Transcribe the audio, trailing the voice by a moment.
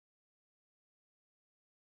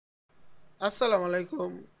Assalamu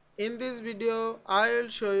Walaikum. In this video, I will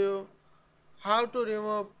show you how to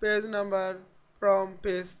remove page number from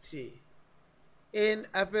page 3 in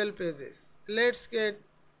Apple Pages. Let's get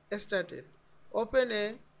started. Open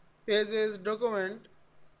a Pages document.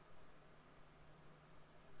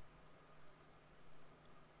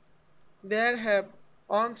 There have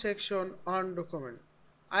on section on document.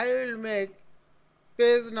 I will make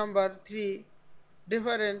page number 3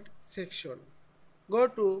 different section. Go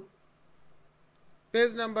to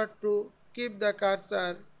page number 2, keep the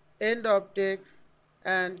cursor end of text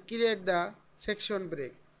and create the section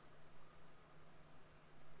break.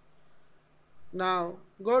 Now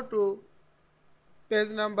go to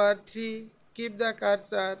page number 3, keep the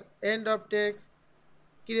cursor end of text,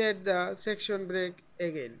 create the section break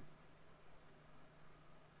again.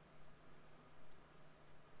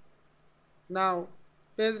 Now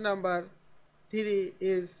page number 3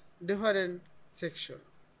 is different section.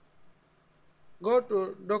 Go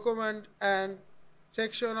to document and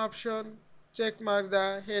section option, check mark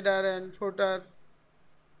the header and footer.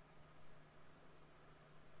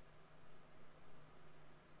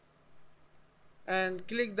 And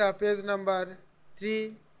click the page number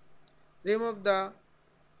 3, remove the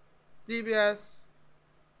previous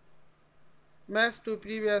match to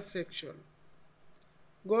previous section.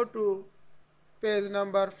 Go to page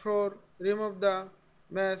number 4, remove the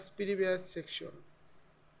match previous section.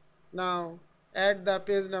 Now add the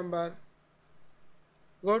page number.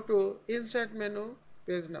 Go to insert menu,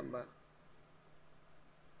 page number.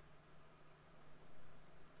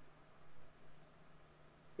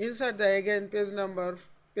 Insert the again page number,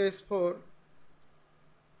 page 4.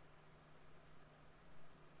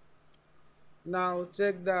 Now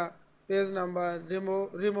check the page number,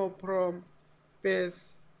 remove from page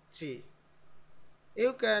 3.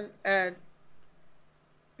 You can add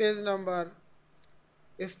page number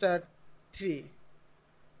start 3.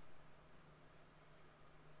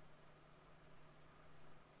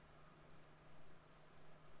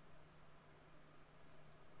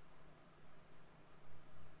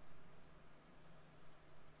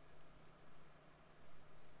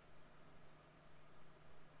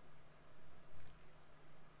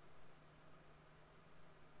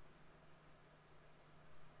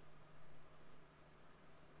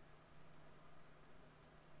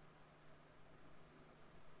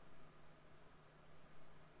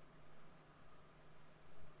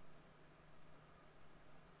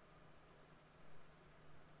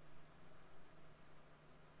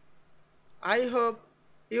 I hope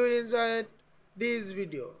you enjoyed this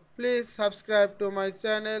video. Please subscribe to my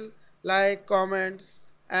channel, like, comments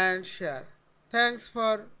and share. Thanks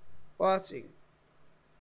for watching.